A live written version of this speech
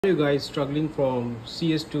You guys struggling from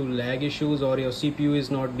CS2 lag issues, or your CPU is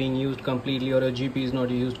not being used completely, or your GPU is not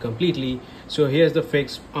used completely? So here's the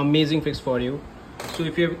fix, amazing fix for you. So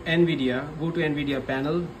if you have NVIDIA, go to NVIDIA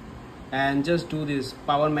panel and just do this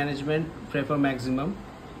power management, prefer maximum,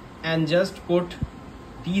 and just put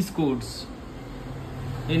these codes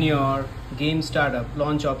in your game startup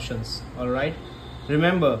launch options. All right,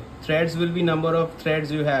 remember, threads will be number of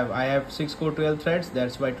threads you have. I have 6 core 12 threads,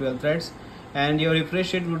 that's why 12 threads. And your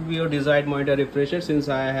refresh rate would be your desired monitor refresh rate. Since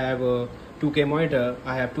I have a 2K monitor,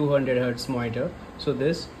 I have 200 Hz monitor. So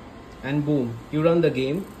this, and boom, you run the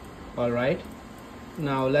game. All right,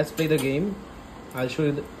 now let's play the game. I'll show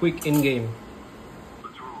you the quick in-game.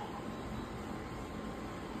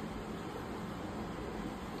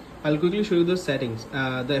 I'll quickly show you the settings,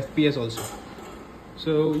 the FPS also.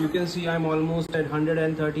 So you can see I'm almost at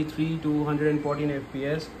 133 to 114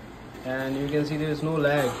 FPS, and you can see there is no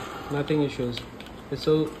lag, nothing issues. It's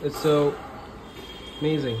so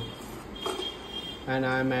amazing. And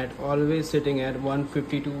I'm at always sitting at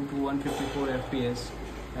 152 to 154 FPS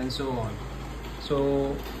and so on.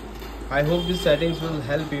 So I hope these settings will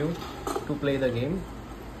help you to play the game.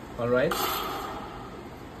 All right,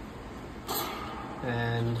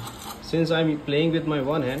 and since I'm playing with my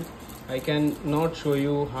one hand, I can not show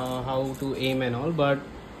you how to aim and all, but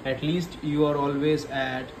at least you are always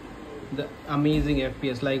at the amazing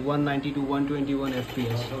FPS like 190 to 121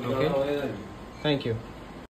 FPS. Okay, thank you.